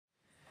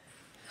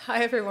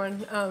Hi, everyone.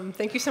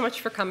 Thank you so much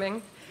for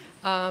coming.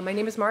 My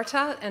name is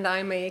Marta, and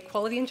I'm a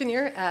quality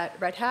engineer at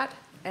Red Hat.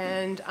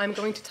 And I'm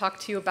going to talk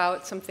to you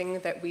about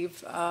something that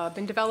we've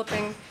been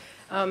developing.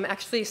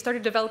 Actually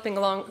started developing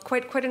along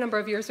quite a number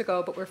of years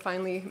ago, but we're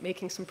finally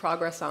making some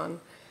progress on.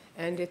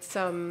 And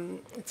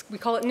we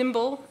call it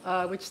Nimble,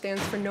 which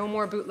stands for No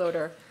More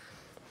Bootloader.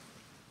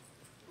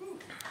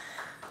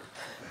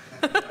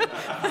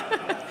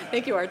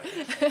 Thank you, Art.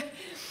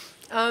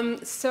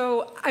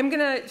 So I'm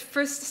going to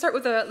first start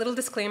with a little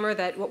disclaimer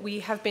that what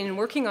we have been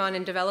working on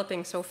and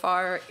developing so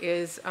far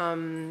is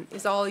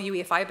all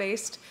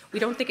UEFI-based. We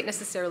don't think it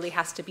necessarily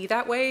has to be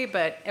that way,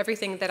 but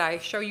everything that I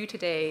show you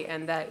today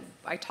and that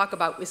I talk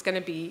about is going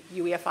to be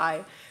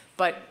UEFI.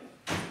 But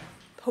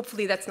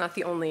hopefully that's not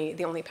the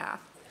only path.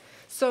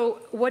 So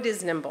what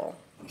is Nimble?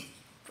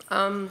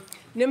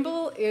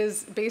 Nimble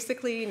is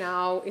basically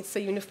now it's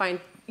a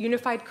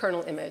unified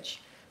kernel image.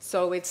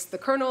 So it's the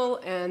kernel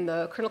and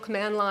the kernel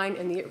command line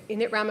and the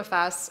init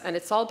ramifs, and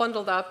it's all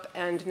bundled up.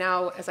 And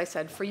now, as I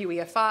said, for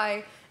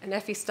UEFI, an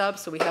FE stub,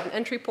 so we have an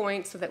entry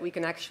point so that we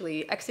can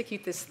actually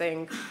execute this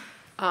thing.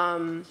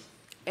 Since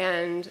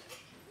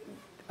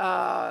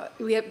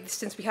we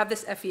have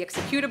this FE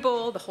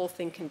executable, the whole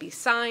thing can be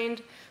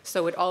signed.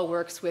 So it all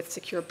works with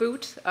secure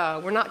boot.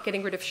 We're not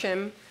getting rid of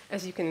shim,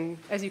 as you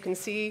can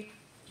see.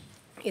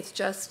 It's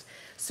just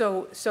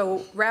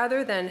so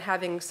rather than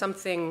having some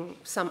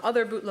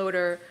other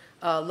bootloader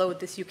load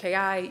this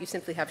UKI, you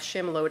simply have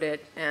shim load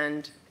it,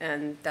 and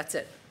that's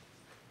it.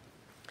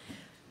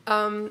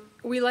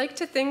 We like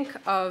to think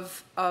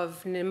of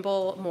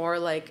Nimble more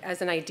like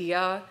as an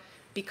idea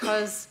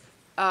because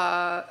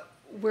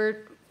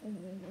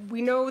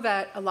we know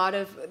that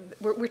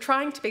we're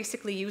trying to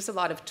basically use a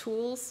lot of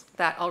tools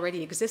that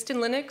already exist in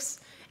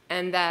Linux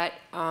and that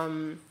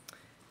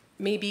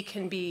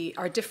maybe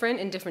are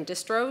different in different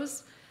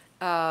distros.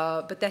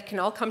 But that can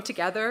all come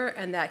together,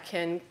 and that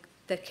can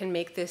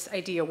make this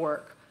idea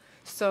work.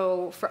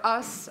 So for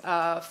us,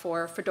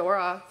 for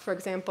Fedora, for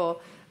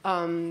example,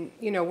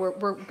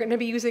 we're going to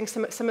be using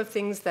some of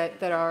things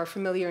that are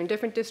familiar in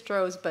different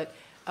distros, but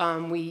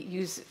we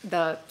use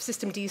the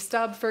systemd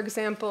stub, for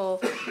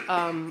example.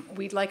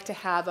 We'd like to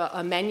have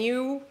a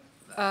menu,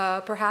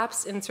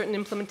 perhaps, in certain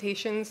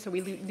implementations, so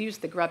we use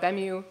the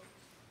grub-emu.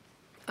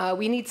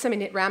 We need some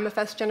init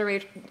ramifs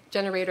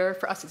generator.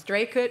 For us, it's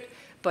Dracut,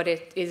 but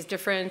it is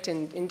different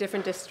in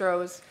different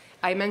distros.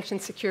 I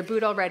mentioned secure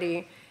boot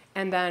already.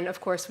 And then, of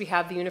course, we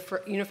have the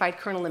unified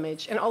kernel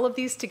image. And all of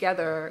these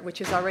together,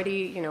 which is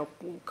already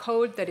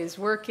code that is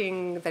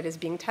working, that is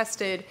being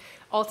tested,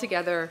 all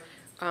together,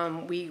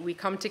 we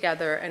come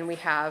together and we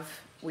have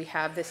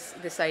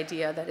this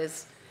idea that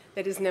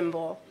is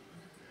Nimble.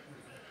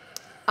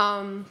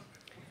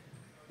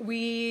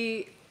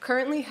 We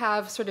currently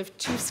have sort of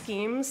two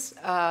schemes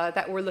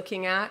that we're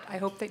looking at. I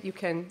hope that you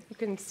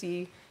can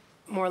see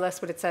more or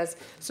less what it says.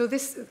 So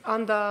this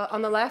on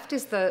the left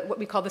is what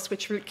we call the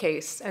switch root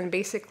case, and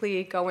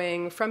basically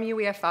going from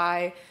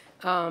UEFI,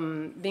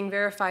 being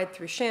verified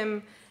through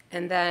shim,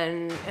 and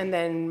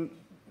then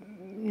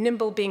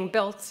Nimble being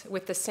built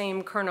with the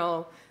same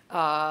kernel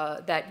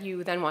that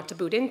you then want to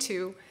boot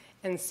into.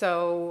 And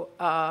so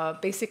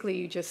basically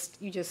you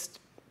just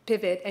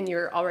pivot and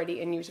you're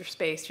already in user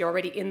space. You're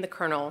already in the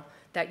kernel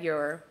that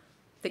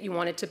you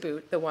wanted to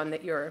boot, the one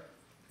that you're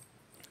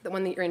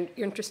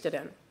interested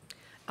in.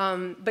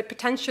 But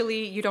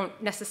potentially, you don't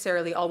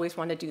necessarily always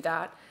want to do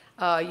that.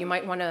 You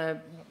might want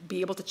to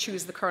be able to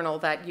choose the kernel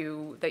that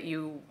you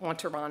want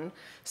to run.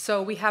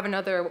 So we have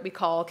another what we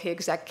call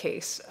kexec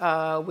case,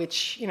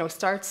 which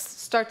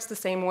starts the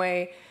same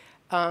way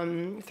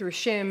through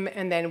shim,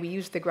 and then we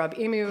use the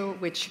grub-emu,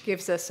 which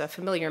gives us a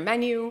familiar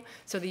menu.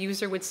 So the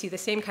user would see the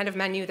same kind of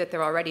menu that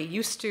they're already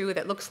used to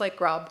that looks like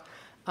grub.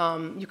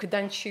 You could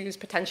then choose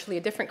potentially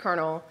a different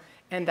kernel,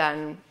 and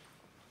then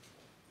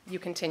you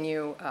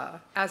continue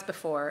as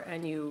before,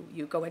 and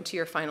you go into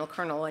your final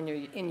kernel and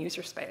you're in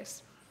user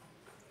space.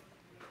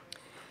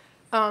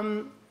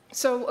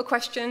 So a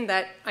question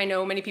that I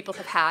know many people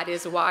have had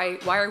is why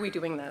are we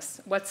doing this?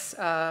 What's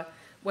the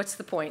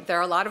point? There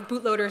are a lot of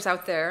bootloaders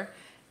out there,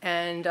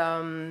 and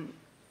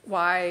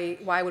why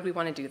would we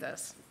want to do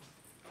this?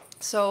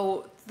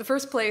 So the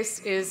first place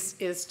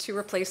is to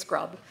replace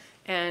grub,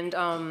 and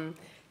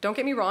don't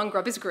get me wrong,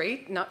 grub is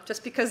great, not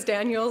just because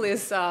Daniel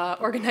is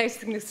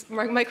organizing this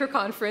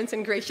microconference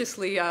and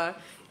graciously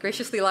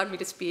allowed me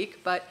to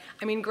speak, but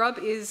I mean, grub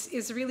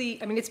is really,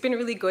 it's been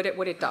really good at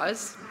what it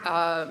does.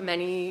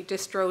 Many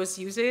distros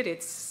use it.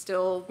 It's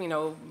still,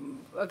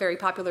 a very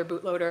popular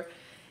bootloader,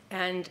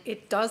 and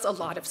it does a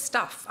lot of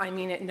stuff. I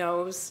mean, it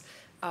knows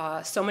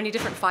so many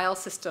different file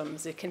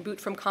systems. It can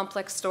boot from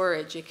complex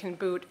storage. It can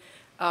boot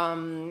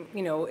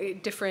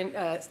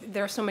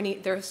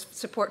there's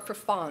support for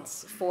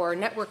fonts, for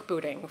network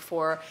booting,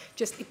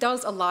 it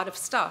does a lot of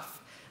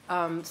stuff.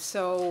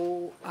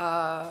 So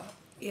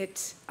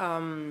it's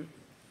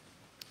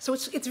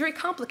very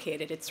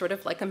complicated. It's sort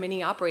of like a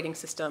mini operating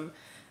system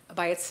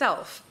by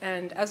itself.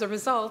 And as a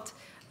result,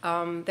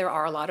 there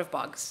are a lot of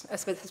bugs,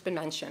 as has been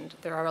mentioned.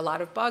 There are a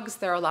lot of bugs,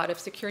 there are a lot of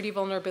security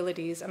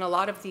vulnerabilities, and a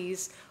lot of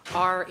these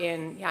are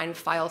in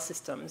file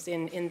systems,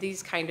 in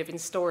these kind of in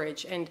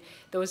storage, and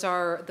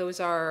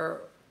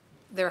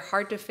they're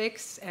hard to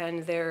fix,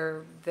 and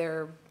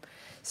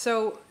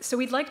so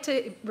we'd like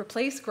to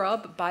replace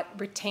Grub but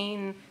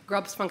retain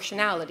Grub's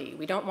functionality.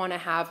 We don't want to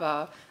have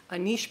a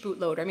niche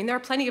bootloader. I mean, there are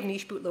plenty of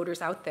niche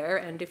bootloaders out there,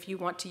 and if you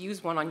want to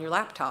use one on your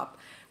laptop,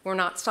 we're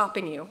not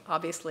stopping you,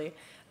 obviously.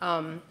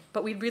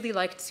 But we'd really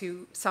like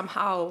to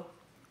somehow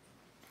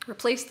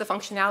replace the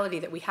functionality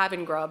that we have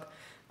in Grub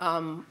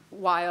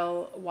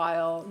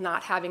while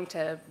not having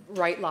to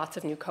write lots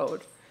of new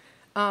code.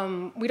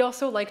 We'd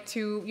also like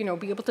to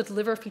be able to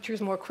deliver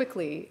features more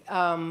quickly.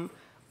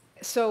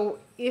 So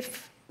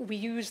if we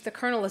use the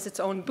kernel as its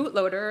own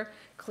bootloader,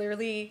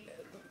 clearly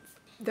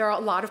there are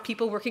a lot of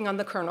people working on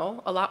the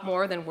kernel, a lot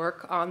more than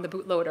work on the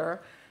bootloader.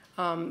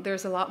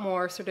 There's a lot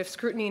more sort of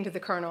scrutiny into the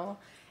kernel.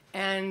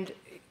 And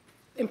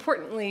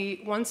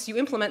importantly, once you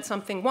implement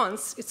something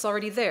once, it's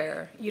already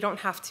there. You don't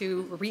have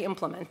to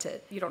re-implement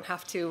it. You don't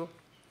have to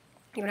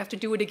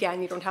do it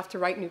again. You don't have to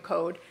write new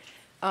code.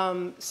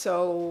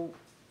 So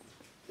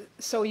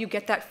you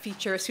get that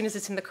feature as soon as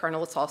it's in the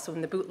kernel. It's also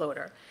in the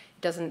bootloader.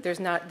 There's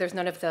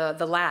none of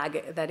the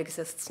lag that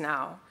exists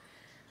now.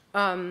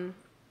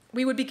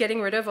 We would be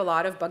getting rid of a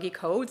lot of buggy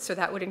code, so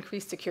that would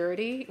increase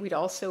security. We'd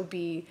also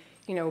be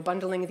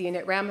bundling the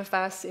init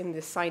ramfs in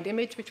this signed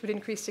image, which would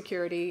increase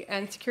security,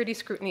 and security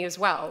scrutiny as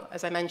well.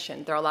 As I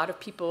mentioned, there are a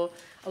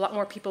lot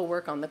more people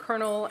work on the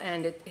kernel,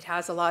 and it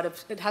has a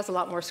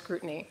lot more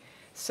scrutiny.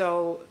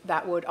 So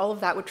all of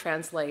that would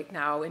translate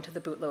now into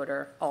the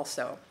bootloader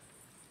also.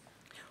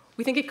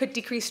 We think it could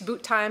decrease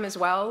boot time as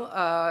well,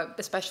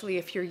 especially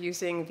if you're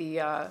using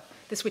the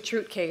switch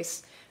root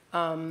case.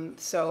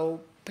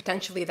 So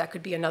potentially that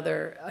could be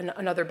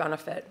another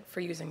benefit for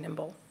using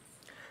Nimble.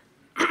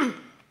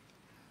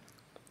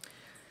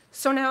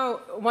 So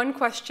now, one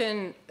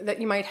question that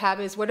you might have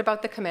is, what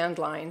about the command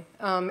line?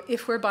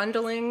 If we're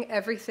bundling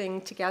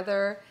everything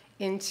together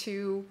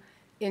into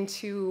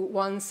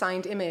one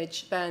signed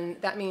image, then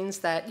that means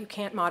that you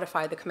can't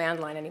modify the command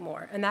line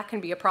anymore. And that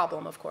can be a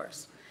problem, of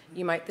course.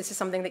 This is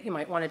something that you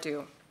might want to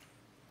do.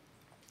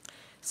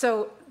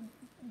 So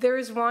there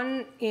is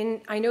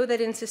I know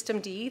that in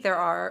systemd there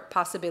are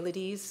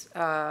possibilities,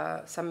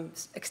 some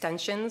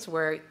extensions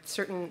where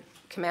certain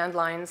command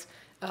lines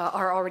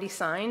are already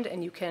signed,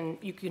 and you can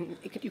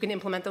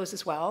implement those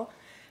as well.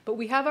 But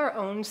we have our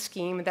own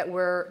scheme that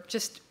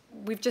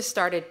we've just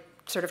started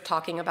sort of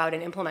talking about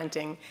and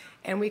implementing,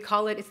 and we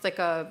call it the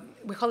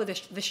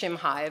shim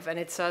hive, and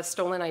it's a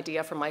stolen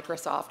idea from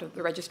Microsoft,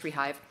 the registry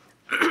hive,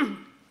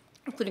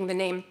 including the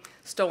name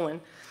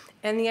stolen.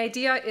 And the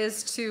idea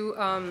is to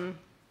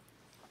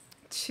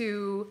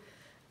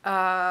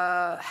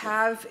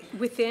have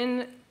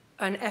within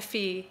an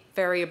FE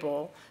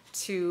variable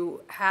to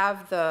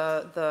have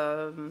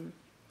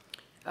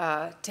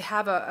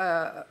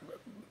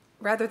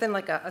rather than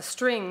like a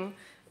string,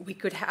 we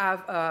could have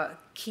a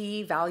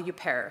key value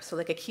pair. So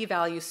like a key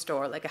value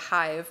store, like a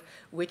hive,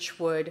 which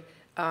would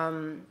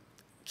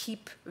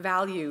keep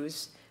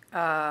values,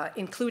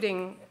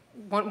 including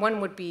one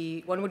would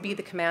be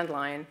the command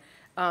line.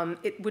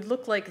 It would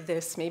look like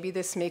this. Maybe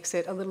this makes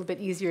it a little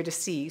bit easier to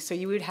see. So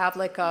you would have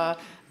like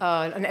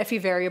an FE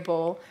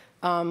variable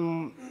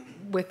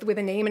with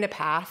a name and a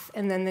path,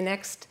 and then the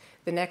next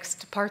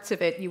parts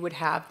of it, you would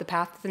have the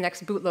path to the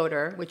next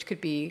bootloader, which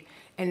could be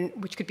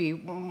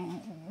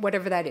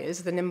whatever that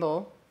is, the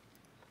Nimble,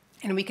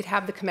 and we could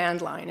have the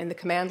command line, and the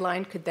command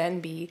line could then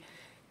be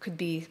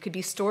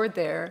stored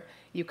there.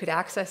 You could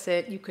access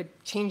it, you could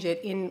change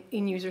it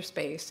in user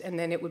space, and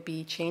then it would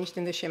be changed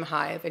in the shim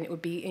hive, and it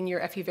would be in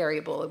your FE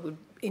variable. It would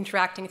be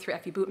interacting through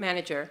FE boot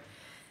manager,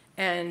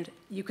 and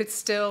you could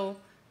still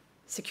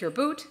secure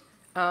boot.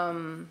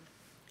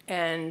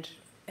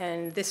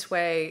 And this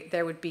way,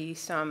 there would be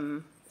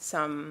some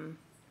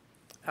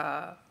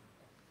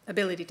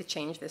ability to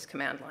change this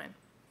command line.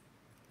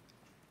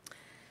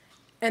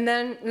 And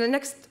then the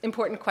next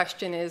important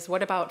question is,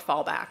 what about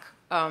fallback?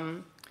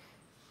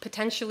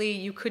 Potentially,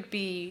 you could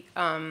be,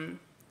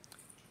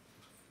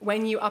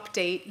 when you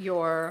update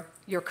your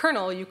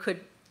kernel, you could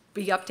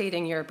be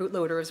updating your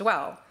bootloader as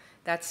well.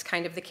 That's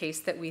kind of the case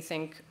that we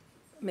think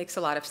makes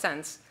a lot of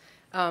sense.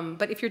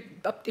 But if you're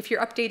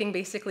updating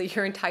basically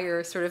your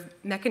entire sort of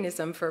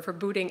mechanism for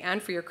booting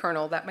and for your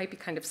kernel, that might be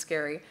kind of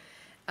scary.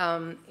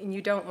 And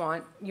you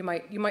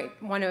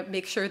might want to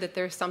make sure that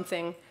there's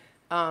something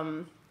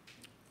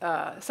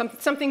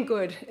something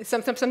good,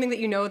 something that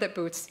you know that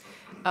boots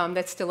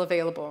that's still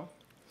available.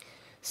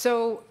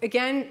 So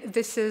again,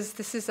 this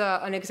is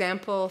an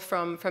example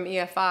from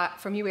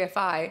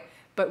UEFI.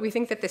 But we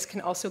think that this can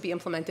also be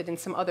implemented in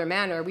some other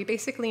manner. We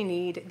basically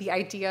need the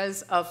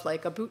ideas of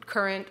like a boot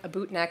current, a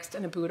boot next,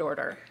 and a boot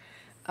order.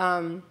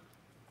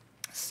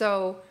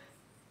 So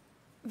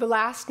the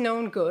last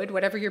known good,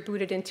 whatever you're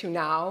booted into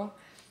now,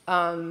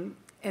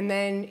 And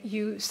then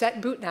you set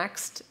boot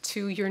next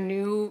to your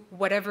new,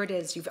 whatever it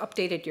is. You've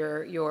updated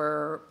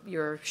your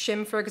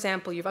shim, for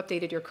example. You've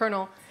updated your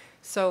kernel.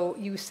 So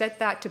you set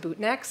that to boot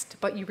next,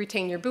 but you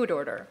retain your boot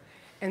order.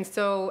 And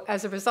so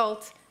as a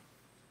result,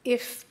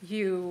 if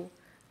the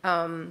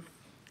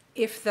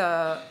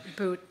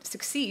boot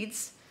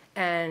succeeds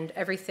and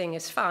everything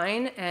is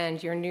fine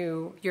and your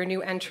new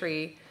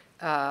entry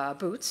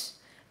boots,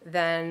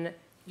 then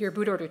your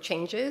boot order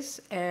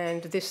changes,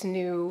 and this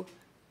new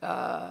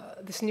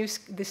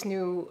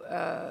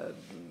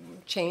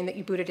chain that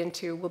you booted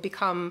into will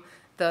become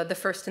the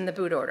first in the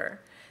boot order.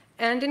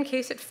 And in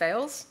case it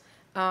fails,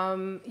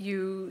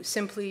 you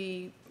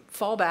simply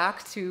fall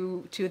back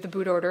to the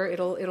boot order.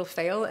 It'll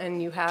fail,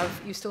 and you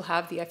still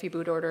have the FE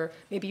boot order.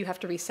 Maybe you have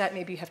to reset,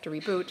 maybe you have to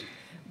reboot,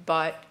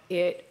 but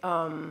it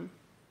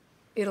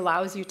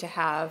allows you to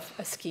have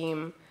a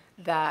scheme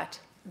that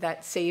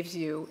saves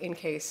you in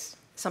case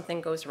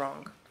something goes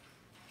wrong.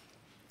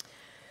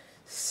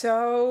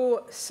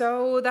 So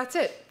that's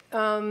it.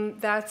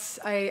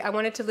 I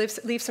wanted to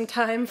leave some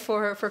time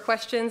for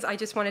questions. I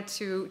just wanted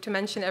to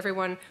mention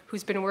everyone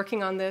who's been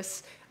working on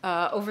this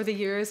over the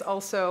years.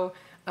 Also,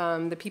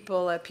 the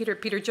people,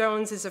 Peter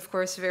Jones is, of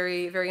course,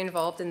 very, very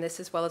involved in this,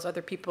 as well as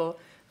other people,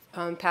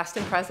 past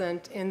and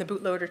present, in the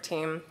bootloader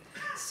team.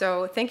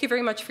 So thank you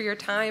very much for your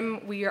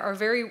time. We are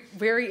very,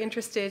 very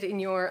interested in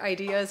your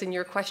ideas and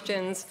your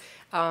questions,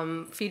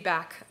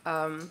 feedback.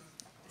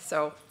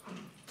 So.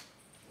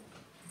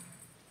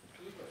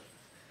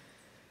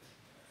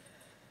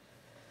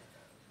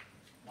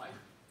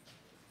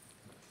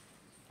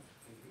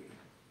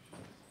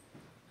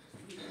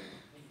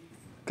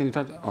 Can you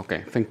try to?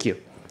 OK, thank you.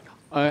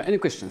 Any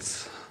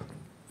questions?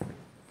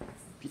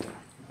 Peter.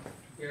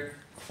 Here.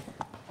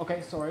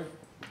 OK, sorry.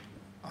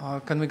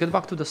 Can we get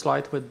back to the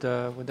slide with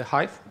the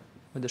hive,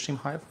 with the shim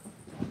hive?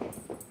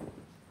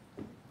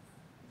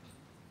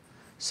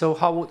 So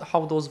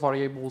how those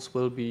variables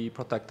will be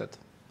protected?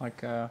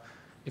 Like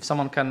if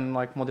someone can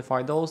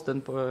modify those,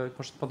 then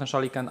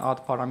potentially can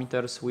add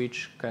parameters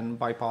which can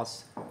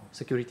bypass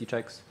security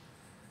checks.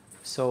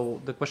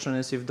 So the question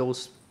is if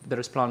there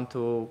is plan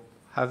to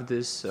have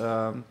these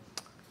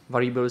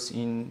variables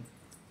in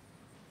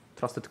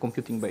trusted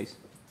computing base.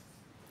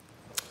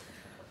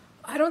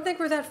 I don't think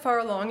we're that far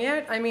along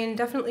yet. I mean,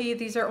 definitely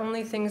these are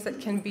only things that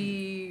can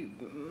be,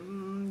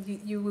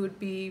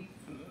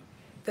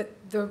 that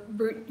the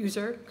root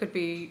user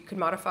could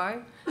modify.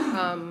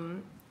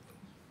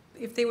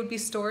 If they would be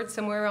stored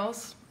somewhere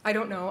else, I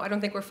don't know. I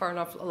don't think we're far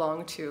enough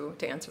along to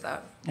answer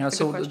that. Yeah,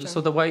 so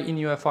the way in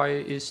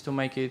UEFI is to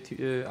make it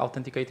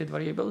authenticated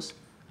variables.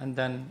 And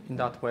then in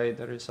that way,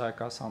 there is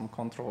some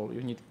control.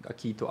 You need a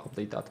key to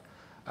update that.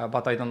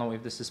 But I don't know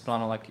if this is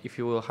planned. Like if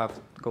you will have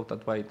to go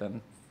that way, then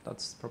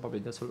that's probably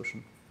the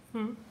solution.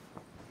 Mm-hmm.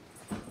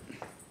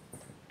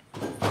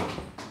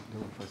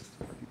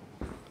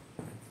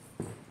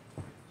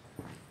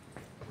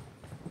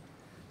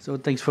 So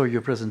thanks for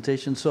your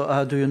presentation.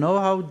 So do you know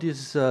how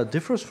this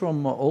differs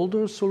from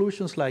older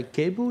solutions like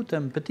kboot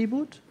and petit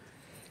boot?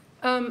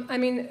 I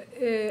mean,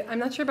 I'm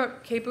not sure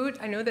about kboot.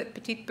 I know that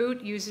petit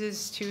boot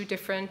uses 2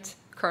 different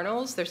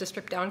kernels. There's a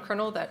stripped-down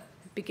kernel that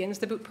begins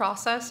the boot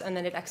process, and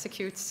then it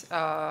executes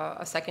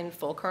a second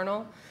full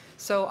kernel.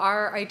 So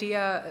our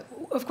idea,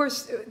 of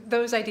course,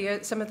 those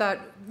ideas, some of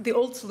that, the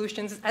old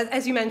solutions,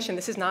 as you mentioned,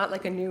 this is not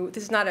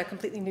a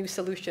completely new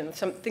solution.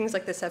 Some things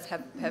like this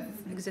have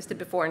existed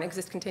before and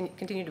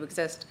continue to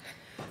exist.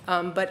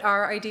 But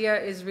our idea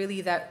is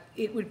really that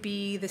it would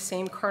be the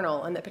same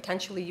kernel, and that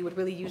potentially you would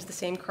really use the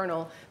same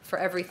kernel for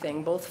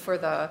everything, both for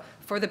the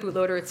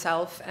bootloader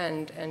itself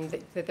and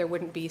that there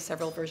wouldn't be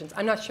several versions.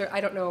 I'm not sure.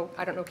 I don't know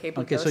kboot.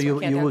 Okay, so you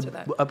would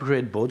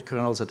upgrade both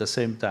kernels at the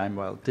same time.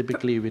 Well,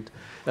 typically with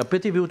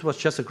petit boot was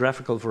just a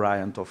graphical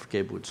variant of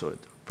kboot, so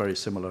it's very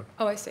similar.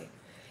 Oh, I see.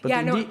 But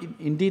yeah,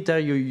 indeed, there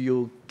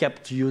you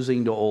kept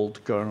using the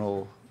old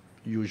kernel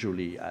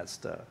usually as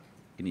the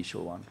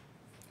initial one,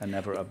 and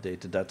never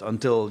updated that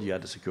until you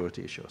had a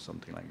security issue or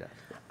something like that.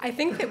 I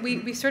think that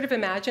we sort of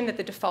imagined that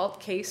the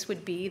default case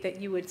would be that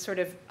you would sort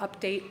of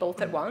update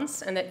both at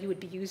once, and that you would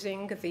be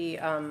using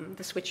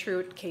the switch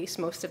root case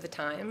most of the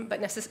time. But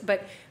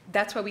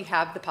that's why we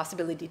have the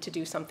possibility to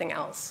do something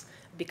else,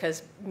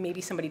 because maybe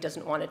somebody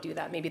doesn't want to do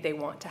that. Maybe they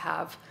want to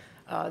have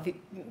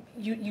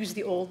use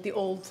the old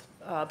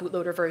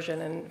bootloader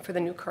version and for the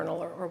new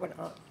kernel or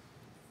whatnot.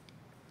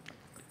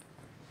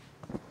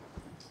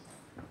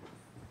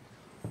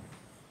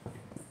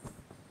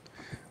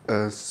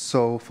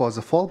 So for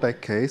the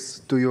fallback case,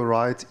 do you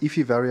write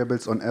IFI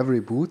variables on every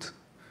boot?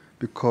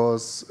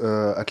 Because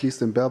at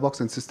least in Barebox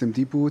and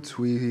systemd boot,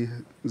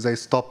 they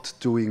stopped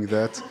doing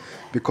that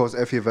because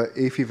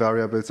IFI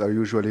variables are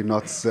usually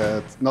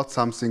not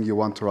something you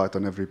want to write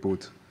on every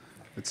boot.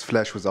 It's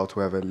flash without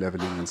whoever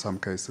leveling in some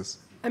cases.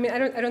 I mean,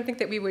 I don't think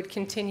that we would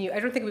continue. I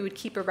don't think we would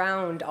keep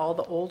around all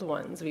the old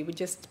ones. We would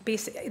just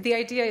the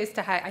idea is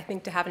to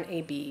have an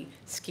A/B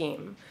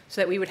scheme,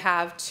 so that we would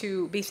have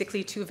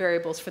basically two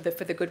variables for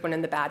the good one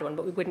and the bad one,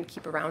 but we wouldn't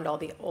keep around all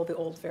the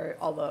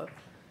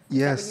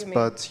Yes,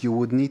 but you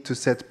would need to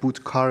set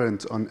boot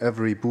current on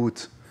every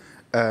boot.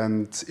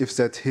 And if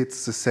that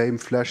hits the same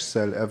flash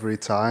cell every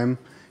time,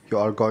 you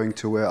are going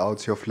to wear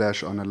out your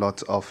flash on a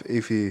lot of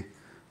EFI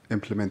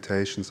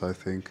implementations, I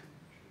think.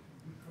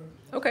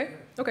 Okay,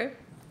 okay.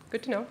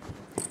 Good to know.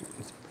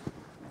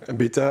 A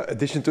bit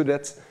addition to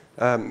that,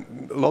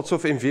 lots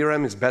of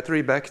NVRAM is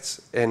battery backed,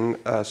 and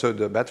so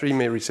the battery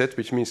may reset,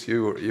 which means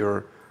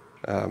your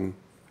RAM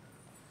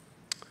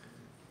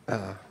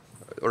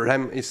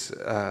is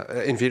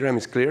NVRAM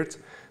is cleared.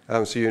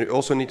 So you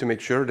also need to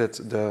make sure that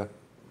the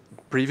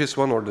previous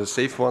one or the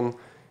safe one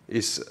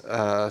is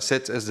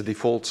set as the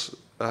default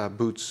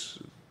boot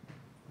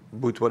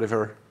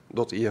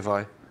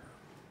whatever.efi.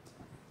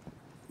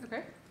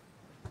 Okay.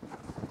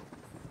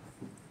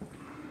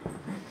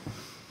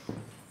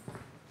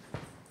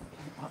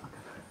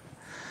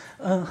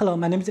 Hello,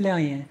 my name is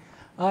Liang Yin.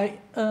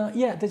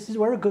 Yeah, this is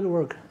very good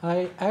work.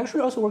 I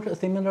actually also worked a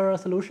similar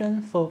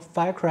solution for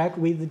firecrack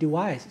with the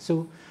device.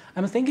 So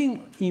I'm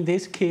thinking in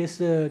this case,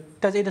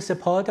 does it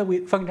support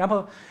with, for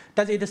example,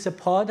 does it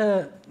support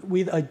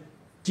with a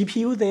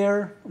GPU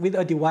there with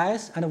a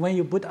device, and when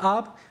you boot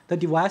up, the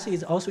device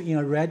is also in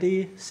a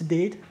ready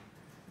state?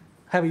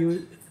 Have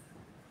you?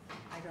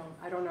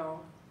 I don't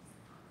know.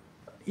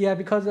 Yeah,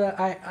 because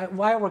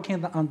while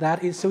working on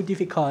that, it's so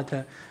difficult.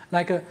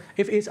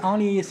 If it's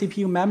only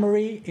CPU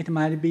memory, it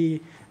might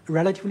be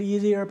relatively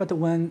easier. But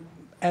when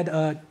add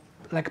a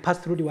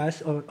pass-through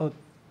device or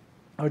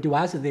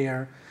device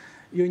there,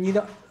 you need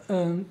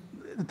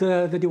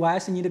the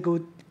device need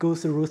to go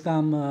through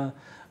some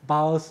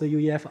BIOS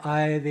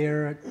UEFI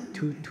there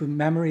to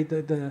memory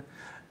the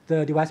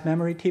device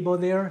memory table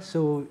there.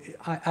 So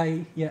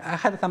I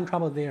had some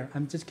trouble there.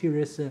 I'm just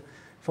curious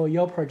for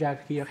your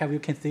project here, have you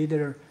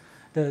considered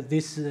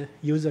this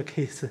user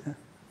case?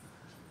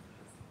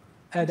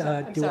 I'm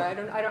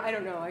sorry, I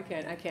don't know. I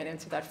can't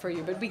answer that for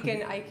you, but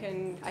I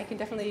can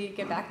definitely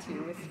get back to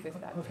you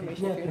with that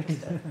information if you're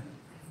interested.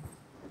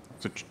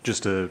 So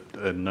just a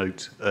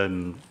note.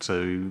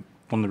 So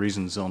one of the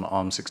reasons on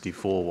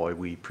ARM64 why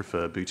we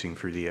prefer booting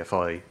through the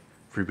EFI,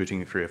 through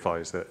booting through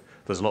EFI, is that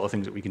there's a lot of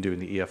things that we can do in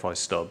the EFI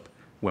stub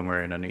when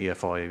we're in an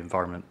EFI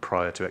environment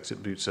prior to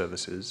exit boot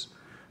services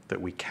that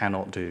we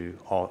cannot do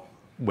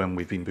when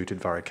we've been booted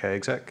via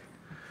kexec.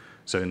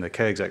 So in the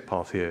kexec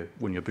path here,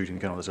 when you're booting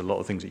the kernel, there's a lot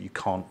of things that you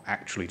can't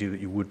actually do that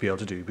you would be able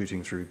to do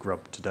booting through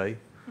grub today.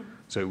 Mm-hmm.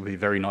 So it would be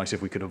very nice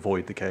if we could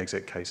avoid the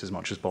kexec case as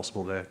much as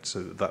possible there,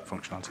 so that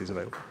functionality is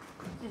available.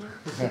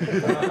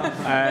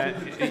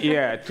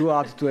 Yeah, to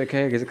add to a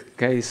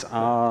case,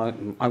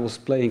 I was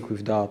playing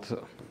with that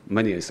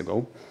many years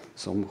ago,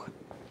 so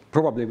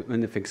probably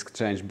many things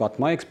changed. But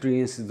my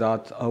experience is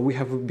that we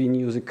have been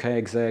using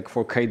kexec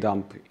for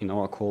kdump in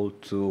our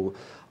code to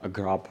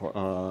grab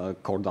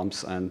core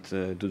dumps and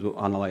do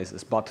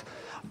analysis. But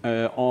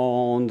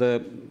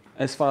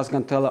as far as I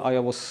can tell, I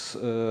was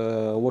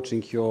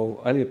watching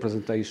your earlier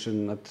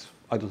presentation at,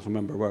 I don't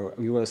remember where,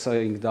 you were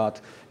saying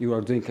that you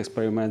are doing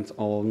experiments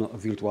on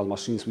virtual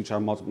machines which are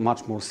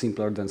much more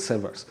simpler than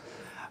servers.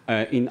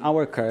 In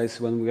our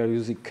case, when we are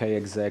using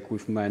kexec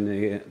with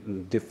many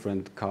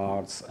different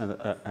cards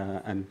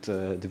and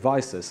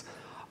devices,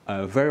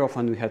 very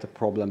often we had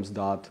problems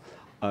that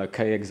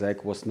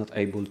kexec was not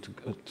able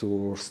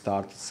to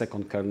start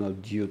second kernel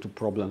due to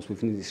problems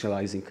with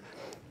initializing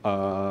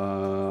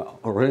or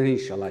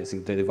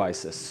reinitializing the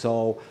devices.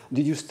 So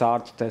did you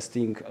start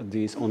testing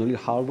this on real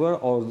hardware,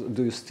 or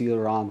do you still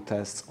run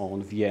tests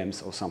on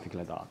VMs or something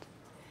like that?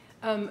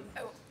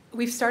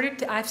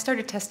 I've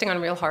started testing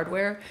on real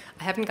hardware.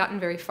 I haven't gotten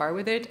very far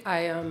with it.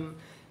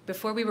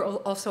 Before we were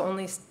also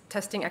only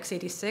testing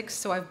x86,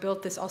 so I've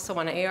built this also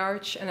on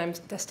AArch, and I'm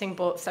testing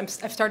both. I've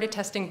started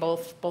testing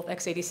both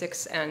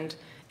x86 and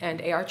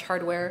AArch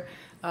hardware.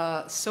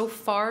 So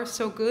far,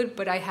 so good,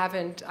 but I've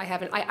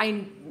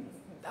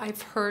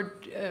heard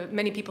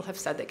many people have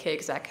said that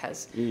kexec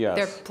has. Yes.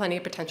 There are plenty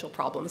of potential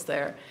problems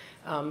there.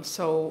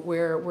 So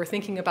we're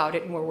thinking about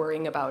it and we're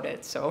worrying about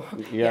it. So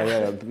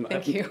yeah.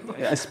 Thank you.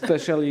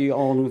 Especially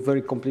on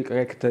very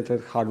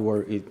complicated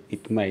hardware,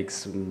 it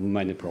makes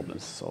many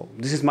problems. So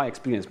this is my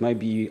experience.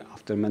 Maybe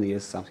after many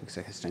years something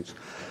has changed.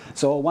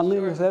 So 1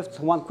 minute left.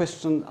 One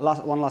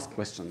last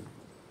question.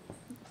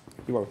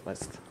 You are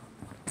best.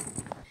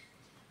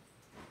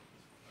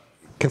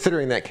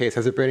 Considering that case,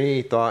 has there been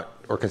any thought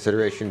or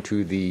consideration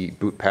to the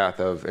boot path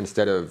of,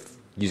 instead of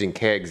using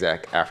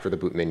kexec after the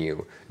boot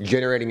menu,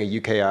 generating a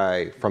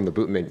UKI from the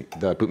boot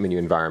menu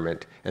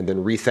environment, and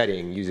then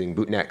resetting using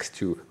bootnext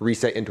to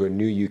reset into a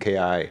new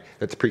UKI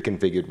that's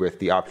pre-configured with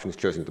the options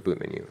chosen at the boot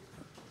menu?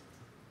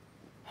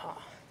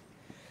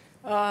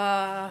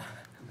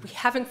 We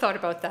haven't thought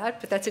about that,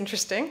 but that's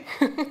interesting.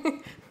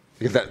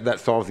 Because that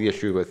solves the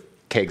issue with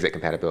kexec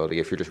compatibility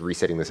if you're just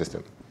resetting the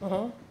system.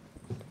 Uh-huh.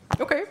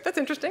 Okay, that's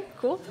interesting.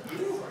 Cool.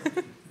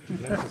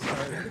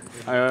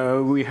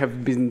 We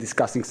have been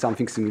discussing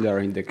something similar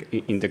in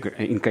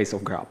case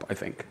of grub, I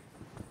think.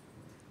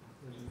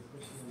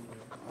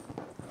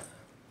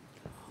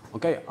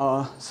 Okay,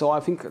 so I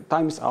think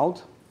time is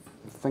out.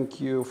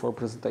 Thank you for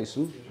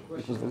presentation.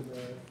 It was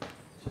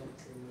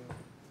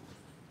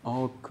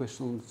Oh,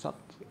 question on the chat.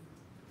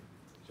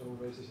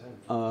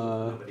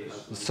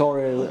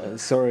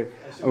 Sorry.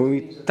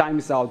 Time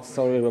is out.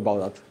 Sorry about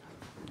that.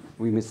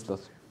 We missed that.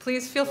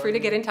 Please feel free to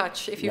get in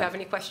touch if you have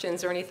any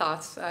questions or any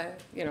thoughts.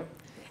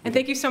 And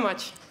thank you so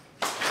much.